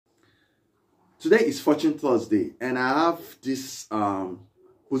Today is Fortune Thursday, and I have this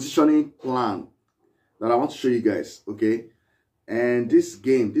positioning plan that I want to show you guys. Okay, and this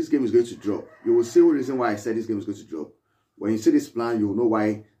game is going to drop. You will see the reason why I said this game is going to drop. When you see this plan, you will know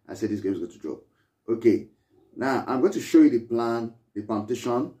why I said this game is going to drop. Okay, now I'm going to show you the plan, the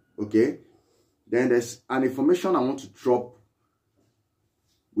permutation. Okay, then there's an information I want to drop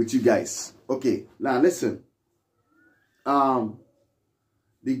with you guys. Okay, now listen. The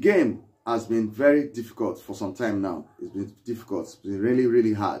game has been very difficult for some time now. It's been difficult. It's been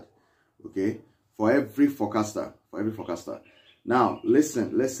really hard. Okay, for every forecaster. Now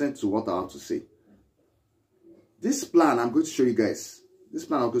listen to what I have to say. This plan I'm going to show you guys.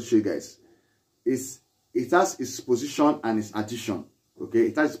 It has its position and its addition. Okay,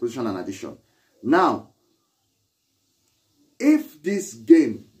 it has its position and addition. Now, if this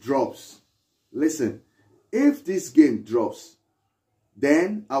game drops, listen. If this game drops,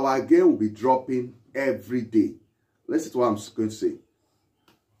 then our game will be dropping every day. Listen to what I'm going to say.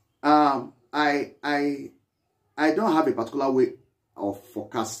 I don't have a particular way of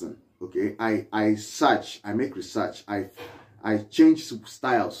forecasting. Okay, I search, I make research, I change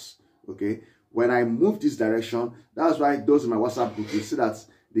styles. Okay, when I move this direction, that's why those in my WhatsApp group, you see that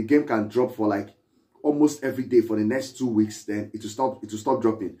the game can drop for like almost every day for the next 2 weeks. Then it will stop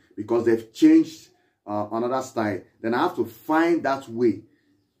dropping because they've changed another style. Then I have to find that way.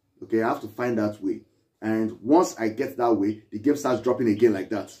 Okay, I have to find that way, and once I get that way, the game starts dropping again like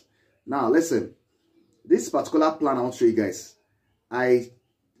that. Now listen, this particular plan I want to show you guys.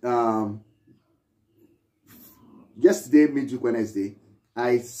 Yesterday, midweek Wednesday,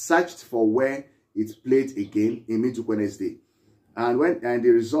 I searched for where it played again in midweek Wednesday, and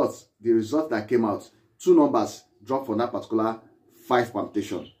the result that came out, 2 numbers dropped for that particular 5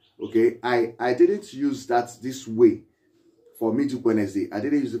 permutation. Okay, I didn't use this way for midweek Wednesday. I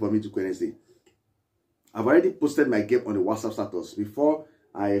didn't use it for midweek Wednesday. I've already posted my game on the WhatsApp status before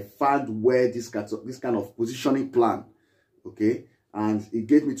I found where this kind of positioning plan. Okay, and it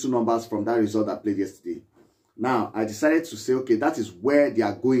gave me 2 numbers from that result I played yesterday. Now I decided to say, okay, that is where they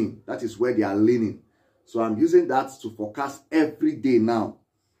are going. That is where they are leaning. So I'm using that to forecast every day now.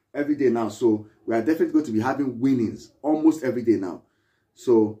 So we are definitely going to be having winnings almost every day now.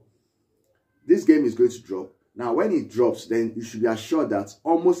 So this game is going to drop. Now, when it drops, then you should be assured that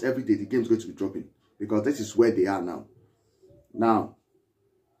almost every day the game is going to be dropping, because this is where they are now. Now,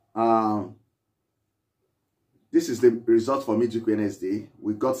 this is the result for midweek Wednesday.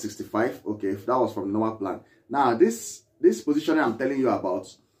 We got 65. Okay, that was from the normal plan. Now, this positioning I'm telling you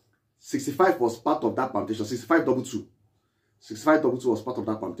about, 65 was part of that permutation. 6522. 6522 was part of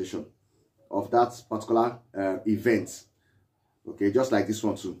that permutation of that particular event. Okay, just like this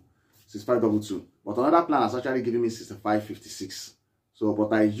one too. 6522. But another plan has actually given me 6556. So,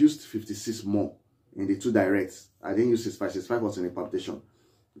 but I used 56 more in the 2 directs. I didn't use 65. 65 was in the permutation,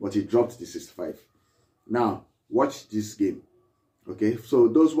 but it dropped the 65. Now, watch this game. Okay, so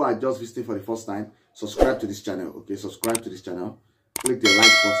those who are just visiting for the first time, subscribe to this channel. Okay, subscribe to this channel. Click the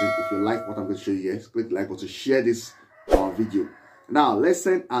like button if you like what I'm going to show you here. Click the like button. Share this video. Now,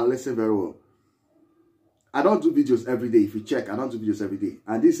 listen and listen very well. I don't do videos every day. If you check, I don't do videos every day.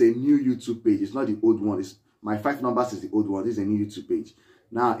 And this is a new YouTube page. It's not the old one. My 5 numbers is the old one. This is a new YouTube page.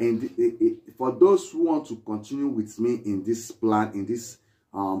 Now, for those who want to continue with me in this plan, in this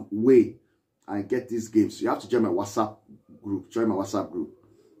way, and get these games, you have to join my WhatsApp group. Join my WhatsApp group.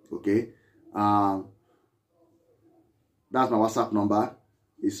 Okay. That's my WhatsApp number.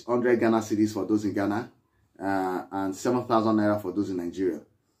 It's 100 Ghana cedis for those in Ghana, and 7,000 naira for those in Nigeria.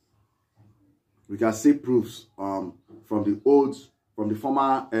 We can see proofs from the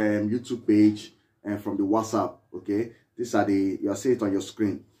former YouTube page and from the WhatsApp. Okay, these are you'll see it on your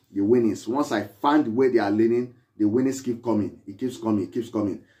screen. The winnings. Once I find where they are leaning, the winnings keep coming. It keeps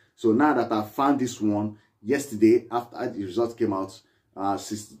coming. So now that I found this one yesterday, after the results came out,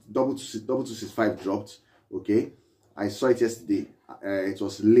 2265 dropped. Okay, I saw it yesterday. It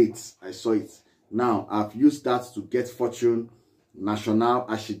was late. I saw it. Now I've used that to get Fortune, National,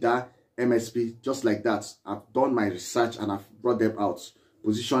 Ashida, MSP, just like that. I've done my research and I've brought them out.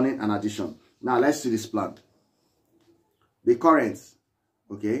 Positioning and addition. Now let's see this plan. The current,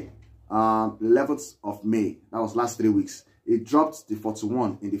 okay, 11th of May, that was last 3 weeks. It dropped the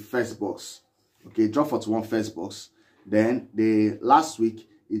 41 in the first box. Okay, it dropped 41 first box. Then the last week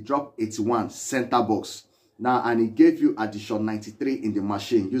it dropped 81 center box. Now, and it gave you addition 93 in the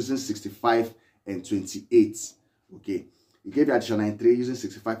machine using 65 and 28. Okay. It gave you addition 93 using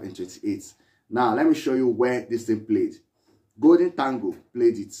 65 and 28. Now, let me show you where this thing played. Golden Tango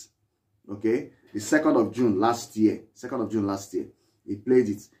played it. Okay. The 2nd of June last year. He played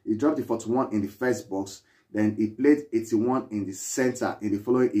it. He dropped the 41 in the first box. Then he played 81 in the center in the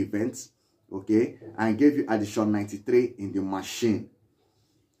following event. Okay. And gave you additional 93 in the machine.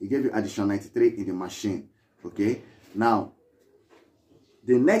 He gave you additional 93 in the machine. Okay. Now,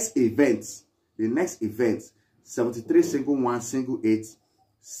 the next event, 73 single 1, single 8,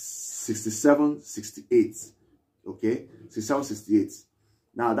 67, 68. Okay. 67, 68.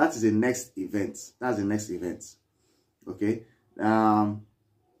 Now, that is the next event. That's the next event. Okay. Now,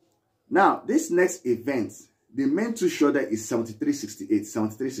 this next event, the main two shoulder is 73, 68,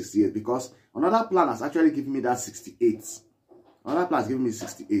 73, 68, because another plan has actually given me that 68. Another plan has given me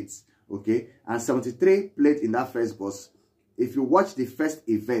 68. Okay. And 73 played in that first box. If you watch the first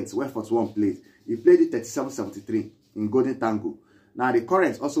event where 41 played, he played it 37, 73 in Golden Tango. Now, the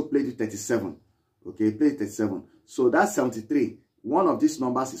current also played it 37. Okay. He played 37. So, that's 73. One of these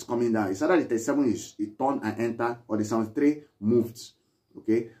numbers is coming down. It's either the 37 is it turned and enter, or the 73 moved.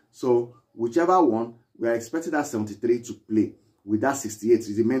 Okay. So, whichever one, we are expecting that 73 to play with that 68.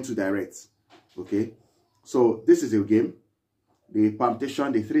 Is the main two direct. Okay. So, this is a game. The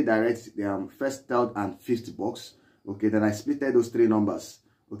permutation, the 3 direct, the first, third, and fifth box. Okay. Then I splitted those 3 numbers.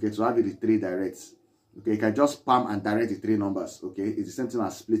 Okay. To have the 3 directs. Okay. You can just palm and direct the 3 numbers. Okay. It's the same thing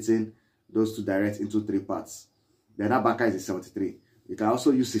as splitting those 2 directs into 3 parts. Then that banker is a 73. You can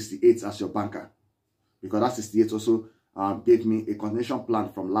also use 68 as your banker, because that 68 also gave me a continuation plan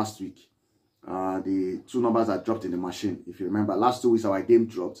from last week. The 2 numbers that dropped in the machine. If you remember, last 2 weeks our game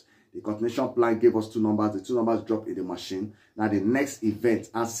dropped. The continuation plan gave us 2 numbers. The 2 numbers dropped in the machine. Now the next event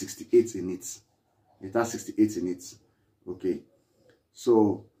has 68 in it. It has 68 in it. Okay.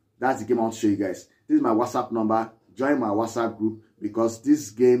 So that's the game I want to show you guys. This is my WhatsApp number. Join my WhatsApp group, because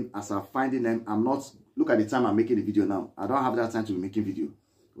this game, as I'm finding them, I'm not... Look at the time I'm making the video now. I don't have that time to be making video.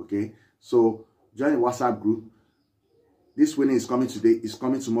 Okay. So join the WhatsApp group. This winning is coming today. It's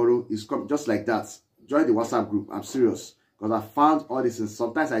coming tomorrow. It's coming just like that. Join the WhatsApp group. I'm serious, because I found all this, and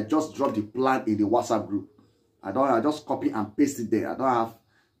sometimes I just drop the plan in the WhatsApp group. I just copy and paste it there. I don't have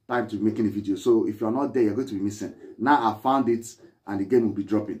time to be making the video. So if you're not there, you're going to be missing. Now I found it, and the game will be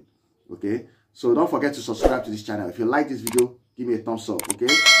dropping. Okay. So don't forget to subscribe to this channel. If you like this video, give me a thumbs up.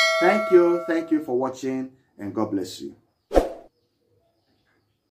 Okay. Thank you for watching, and God bless you.